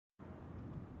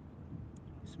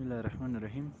بسم الله الرحمن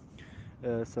الرحیم.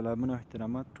 سلامونه او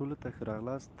احترامات ټولو ته ښه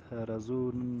راغلاست. راځو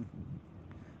نن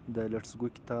د لیټس ګو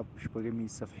کتاب شپږمې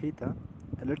صفحې ته.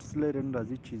 لیټس لرن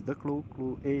راځي چې زده کړو وکړو.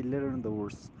 لرن د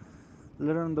ورس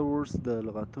لرن د ورس د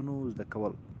لغاتونو زده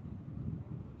کول.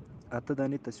 اته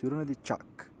دانې تصویرونه دي.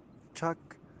 چاک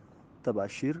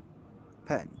تباشیر،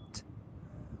 پینټ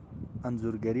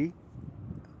انځورګري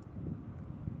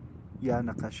یا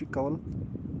نقاشي کول،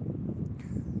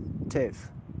 ټیف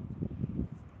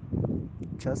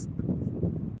چسب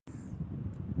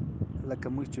لکه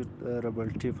موږ چې ربل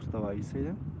ټیپ ورته وایو. صحیح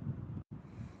ده.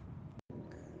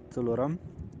 څلورم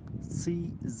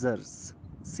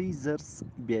سیزرز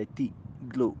بیاتي،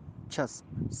 ګلو چسب،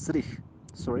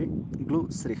 ګلو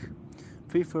سریښ،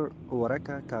 پیپر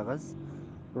ورقه کاغذ،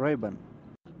 رایبن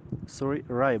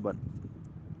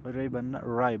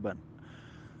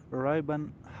رایبن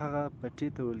هغه پټي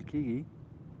ته ویل کېږي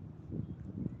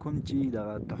کوم چې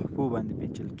دغه تحفو باندې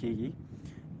پیچل کېږي.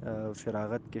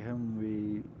 فراغت کې هم وی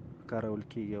کارول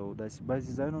کېږي او داسې بعضې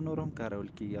ځایونو نور هم کارول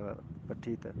کېږي هغه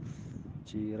پټي ته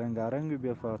چې رنګارنګ وي،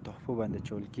 بیا په تحفو باندې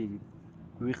اچول کېږي.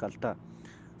 وی خلطه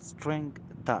سټرنګ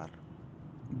تار.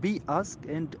 بی اسک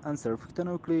اینڈ انسر پوښتنه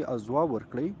وکړئ او ځواب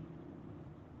ورکړئ.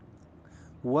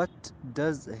 what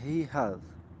does he have؟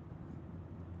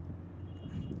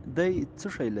 دی څه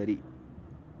شی لري؟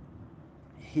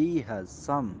 he has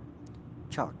some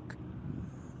chalk.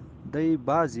 دی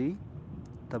بعضې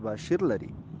تباشیر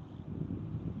لري.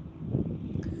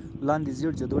 لاندې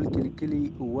زیړ جدول کې لیکلي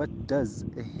what does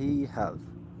he have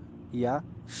یا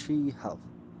she have.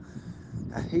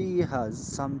 he has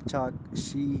some chalk،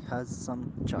 she has some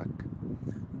chalk.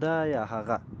 دا یا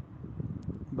هغه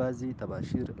بعضې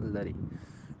تباشیر لري.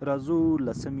 راځو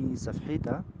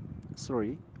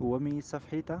اوومې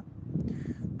صفحې ته.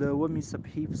 د اوومې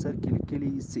صفحې په سر کې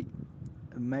لیکلي سی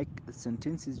میک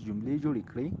سنټنسز، جملې جوړې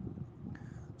کړئ.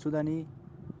 څو دانې؟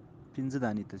 5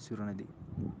 دانې تصویرونه دي.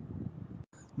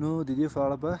 نو د دې په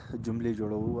اړه به جملې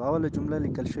جوړوو. اوله جمله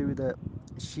لیکل شوې ده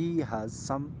she has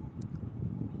some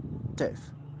teeth.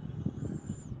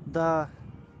 دا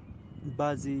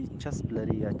بعضې چسب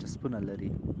لري یا چسبونه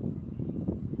لري.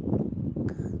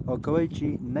 او که وایي چې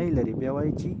نه لري بیا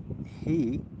وایي چې he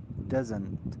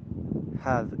doesn't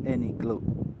have any glue.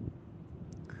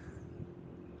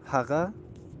 هغه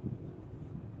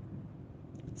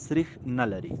سریښ نه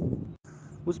لري.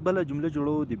 اوس بله جمله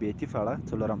جوړو د بیتي په اړه.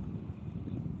 څلورم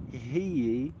he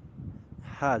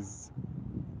has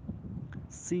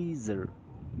scissor.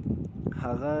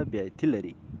 هغه بیتي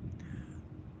لري.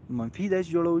 منفي داسې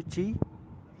جوړو چې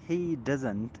he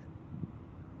doesn't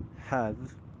have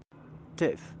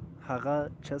teeth. هغه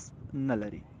چسب نه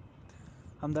لري.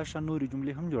 همداشان نورې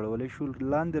جملې هم جوړولی شو.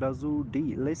 لاندې راځو ډي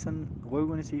لیسن. غوږ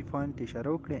ونیسئ، پوینټ اشاره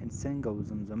وکړئ، and sing او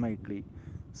زمزمه یې کړئ.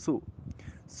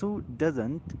 Sue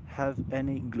doesn't have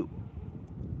any glue.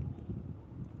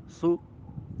 Sue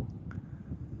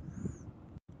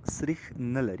سریښ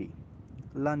نه لري.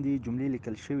 لاندې جملې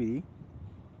لیکل شوي دي.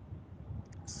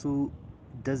 Sue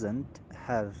doesn't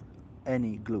have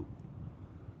any glue.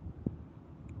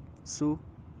 Sue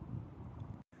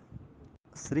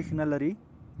سریښ نه لري.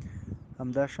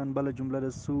 همداشان بله جمله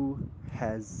ده Sue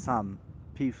has some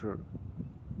paper.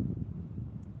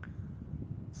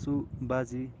 Sue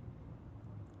بعضې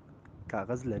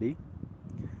کاغذ لري.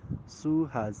 Sue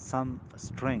has some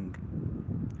string.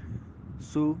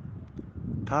 Sue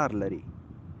تار لري.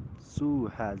 Sue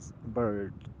has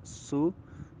bird. Sue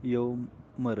یو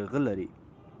مرغه لري.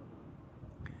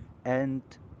 and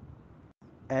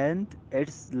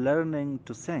it's learning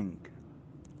to sing.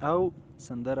 او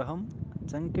سندره هم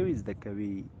څنګه کوي؟ زده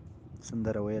کوي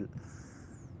سندره ویل.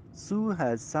 Sue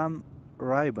has some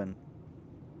ribbon.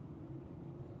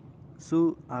 Sue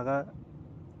هغه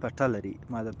پټه لري.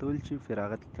 ما درته ویل چې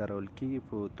فراغت کې کارول کېږي،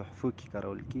 په تحفو کې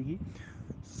کارول کېږي.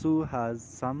 Sue has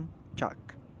some chalk.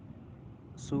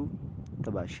 Sue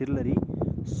تباشیر لري.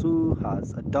 Sue has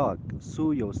a dog. Sue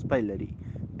یو سپی لري.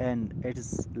 and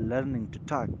it's learning to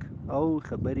talk. او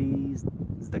خبرې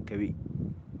زده کوي.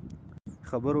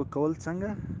 خبرو کول څنګه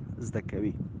زده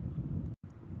کوي؟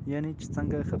 یعنی چې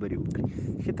څنګه خبرې وکړي.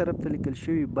 ښي طرف ته لیکل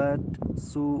شوي but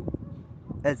Sue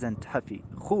isn't happy.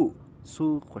 خو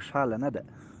Sue خوشحاله نه ده.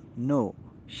 No,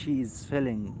 she is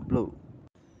feeling blue.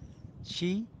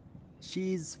 she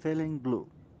is feeling blue.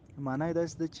 معنی یې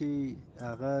داسې ده چې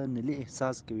هغه نیلي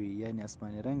احساس کوي، یعنی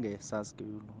اسماني رنګه احساس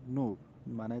کوي. نو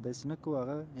معنی یې داسې نه کوو،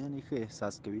 هغه یعنی ښه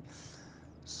احساس کوي.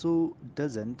 Sue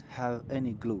doesn't have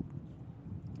any glue.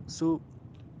 Sue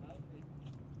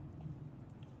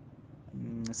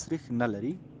سریښ نه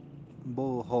لري. بو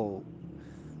هو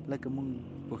لکه مونږ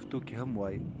پښتو کې هم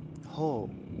وایي هو.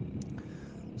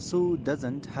 Sue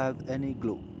doesn't have any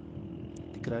glue.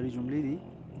 تکراري جملې دي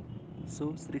سو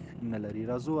صریح نه لري.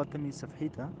 راځو اتمې صفحې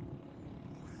ته.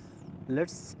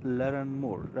 Let's learn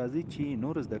more. راځئ چې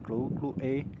نور زده کړه وکړو.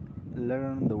 A.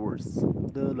 Learn the words.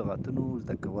 د لغاتونو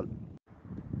زده کول.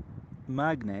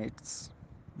 Magnets.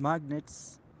 Magnets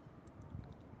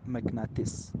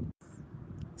مقناطیس.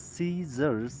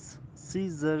 Scissors.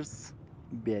 Scissors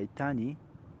بیایتانی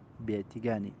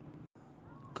بیایتیگانی.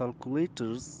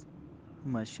 Calculators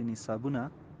ماشین حسابونه.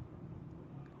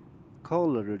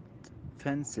 Colored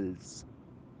pencils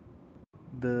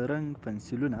د رنګ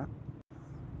پنسلونه.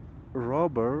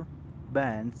 Rubber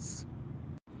bands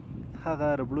هغه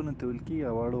ربړونه ته ویل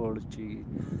کېږي واړه واړه چې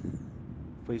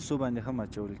پیسو باندې هم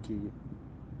اچول کېږي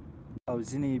او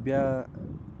ځینې بیا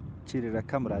چیرې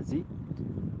رقم راځي.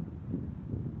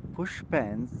 Push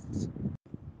pens.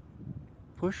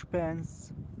 Push pens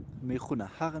میخونه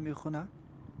هغه میخونه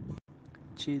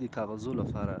چې د کاغذو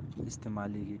لپاره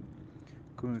استعمالیږي.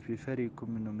 کومې پیپرې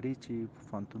کومې نمرې چې په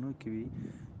پوهنتونو کې وي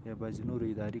یا بعضې نورو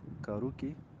اداري کارو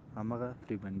کې همغه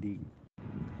پرې بندېږي.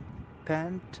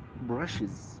 Paint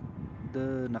brushes د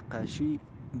نقاشي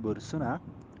برسونه.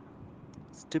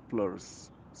 Staplers.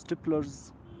 Staplers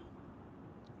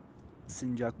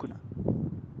سنجاکونه.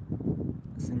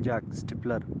 سنجاک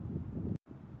stapler.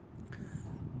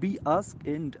 Be asked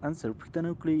and answer پوښتنه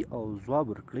وکړئ او ځواب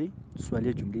ورکړئ.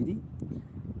 سوالیه جملې دي.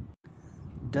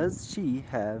 Does she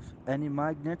have any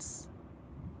magnets?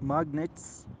 Magnets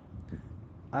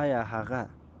آیا هغه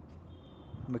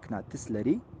مقناطیس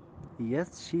لري؟ Yes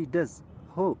she does.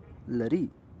 هو لري.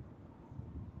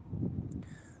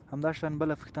 همداشان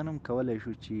بله پوښتنه هم کولی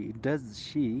شو چې does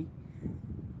she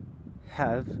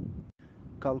have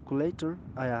calculator؟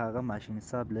 آیا هغه ماشین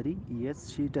حساب لري؟ Yes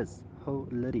she does. هو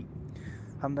لري.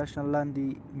 همداشان لاندې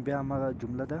بیا همغه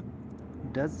جمله ده.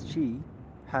 Does she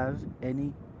have any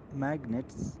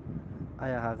magnets؟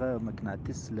 آیا هغه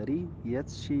مقناطیس لري؟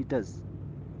 Yes she does.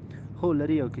 هو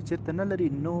لري او که چېرته نه لري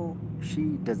no she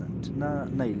doesn't.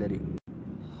 نه یې لري.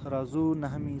 راځو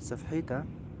نهمې صفحې ته.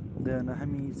 د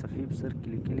نهمې صفحې په سر کې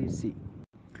لیکلي سي.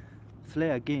 Play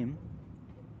a game.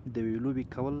 د یوې لوبې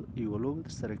کول یوه لوبه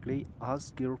ترسره کړئ.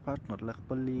 Ask your partner.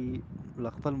 له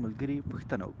خپل ملګري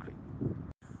پوښتنه وکړئ.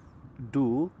 Do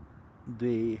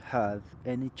they have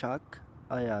any chalk؟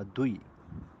 آیا دوی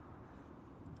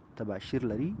تباشیر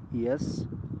لري؟ Yes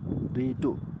they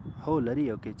do. هو لري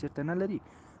او که چېرته نه لري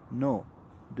No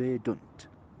they don't.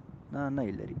 نه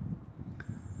یې لري.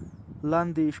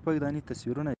 لاندې شپږ دانې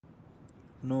تصویرونه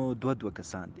نو دوه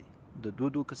کسان دي. د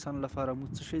دوه کسانو لپاره موږ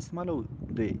څه شی استعمالوو؟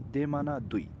 دوی. دې معنا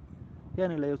دوی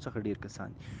یعنې له یو څخه ډېر کسان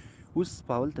دي. اوس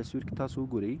په اول تصویر کې تاسو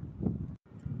وګورئ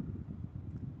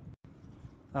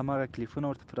هماغه کلیپونه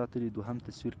ورته پراته دي. دوهم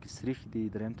تصویر کې سریښ دي.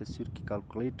 دریم تصویر کې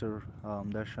کالکولیټر او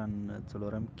همداشان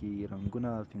څلورم کې رنګونه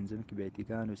او پنځم کې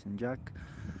بیاتیګان او سنجاک.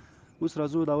 اوس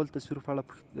راځو د اول تصویر په اړه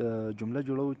جمله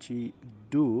جوړوو چې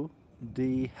do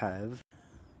they have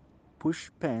push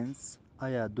pens؟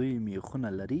 آیا دوی میخونه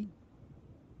لري؟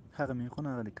 هغه میخونه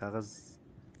هغه د کاغذ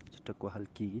چې ټک وهل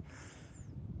کېږي.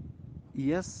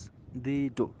 Yes they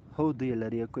do. هو دوی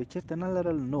لري او که چېرته نه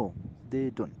لرل no they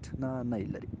don't. نه یې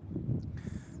لري.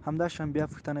 همداشان بیا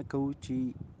پوښتنه کوو چې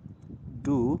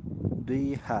do they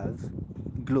have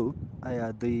glue؟ آیا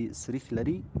دوی سریښ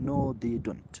لري؟ No they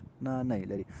don't. نه یې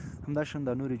لري. همداشان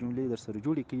دا نورې جملې در سره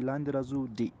جوړې کړئ. لاندې راځو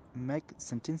D. Make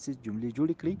sentences. جملې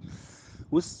جوړې کړئ.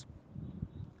 اوس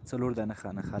څلور دانه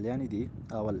خانخالیانې دي.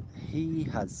 اول he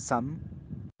has some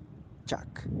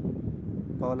chalk.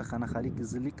 په اوله خانخالي کې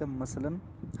زه لیکم مثلا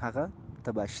هغه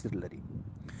تباشیر لري.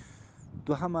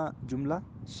 دوهمه جمله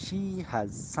she has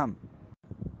some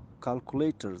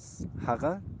calculators.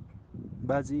 هغه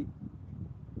بعضی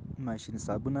ماشین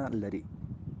حسابونه لري.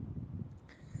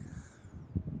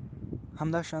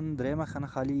 همداشان دریمه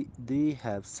خانخالي they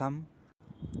have some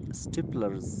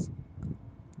staplers.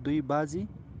 دوی بعضی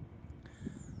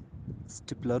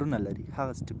سټیپلرونه لري.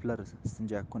 هغه سټیپلر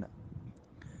سنجاکونه.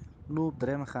 نو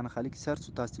دریمه خانخالي کې څه هر څه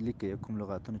تاسې لیکئ کوم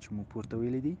لغاتونه چې مو پورته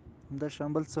ویلي دي. همداشان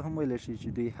بل څه هم ویلی شي چې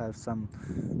they have some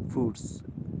fruits.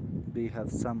 they have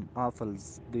some apples.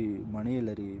 دوی مڼې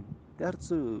لري. د هر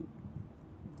څه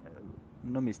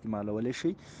نوم استعمالولی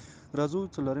شئ. راځو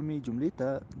څلورمې جملې ته.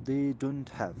 they don't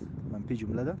have منفي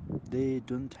جمله ده. they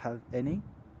don't have any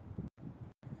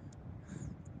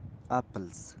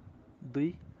apples. دوی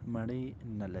مڼې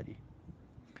نه لري.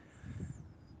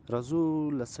 راځو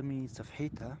لسمې صفحې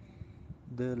ته.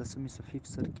 د لسمې صفحې په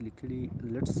سر کې لیکلي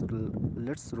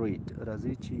let's read.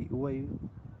 راځئ چې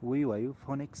ووایو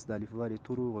phonics د الفبا د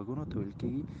تورو غږونو ته ویل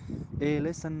کېږي. A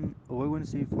listen غوږ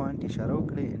ونیسئ. point اشاره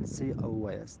وکړئ and say او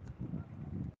ووایاست.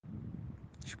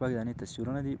 شپږ دانې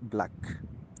تصویرونه دي. black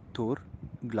تور.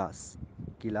 glass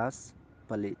ګیلاس.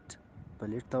 پلیټ.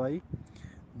 پلیټ ته وایي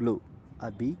بلو.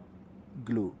 ابي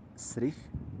ګلو. سریښ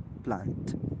پلانت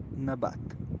نبات.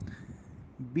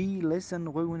 بي لیسن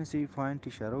غوږ ونیسئ، پوینټ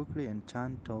اشاره وکړئ،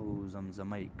 انچانټ او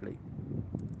زمزمه یې کړئ.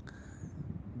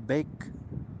 بیک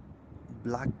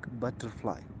بلاک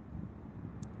بټرفلای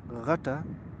غټه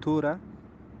توره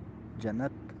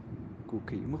جنت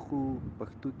کوکۍ. موږ خو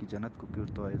پښتو کې جنت کوکۍ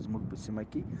ورته وایو زموږ په سیمه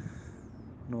کې،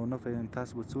 نو نه پوهېږم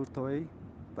تاسو به څه ورته وایئ،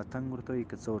 پتنګ ورته وایئ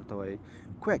که څه ورته وایئ.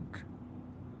 کویک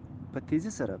په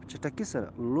تیزي سره په چټکۍ سره.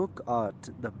 لوک آت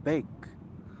د بیک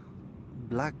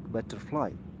بلاک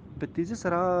بټرفلای په تیزي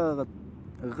سره هغه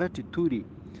غټې تورې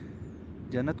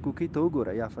جنت کوکۍ ته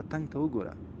وګوره یا پتنګ ته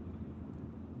وګوره.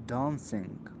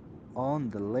 dancing on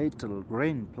the little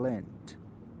green plant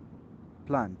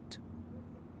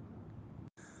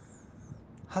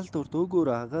هلته ورته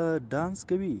وګوره هغه ډانس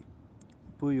کوي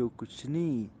په یو کوچني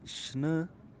شنه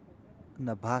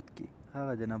نبات کې.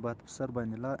 هغه د نبات په سر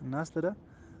باندې ناسته ده،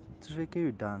 څه شی کوي؟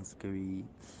 ډانس کوي.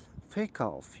 fake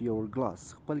off your glass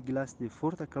خپل ګیلاس دې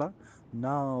پورته کړه.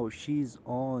 now she's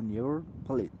on your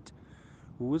plate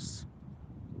اوس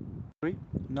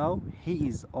now he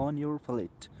is on your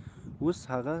plate اوس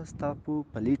هغه ستا په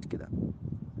پلیټ کې ده.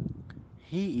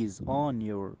 he is on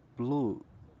your blue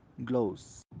gloves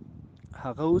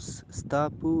هغه اوس ستا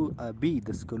په ابي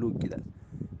دستکلو کې ده.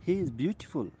 he is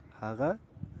beautiful هغه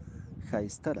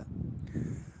ښایسته ده.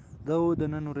 دا و د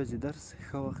نن ورځې درس.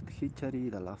 ښه وخت، ښې چارې.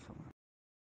 د الله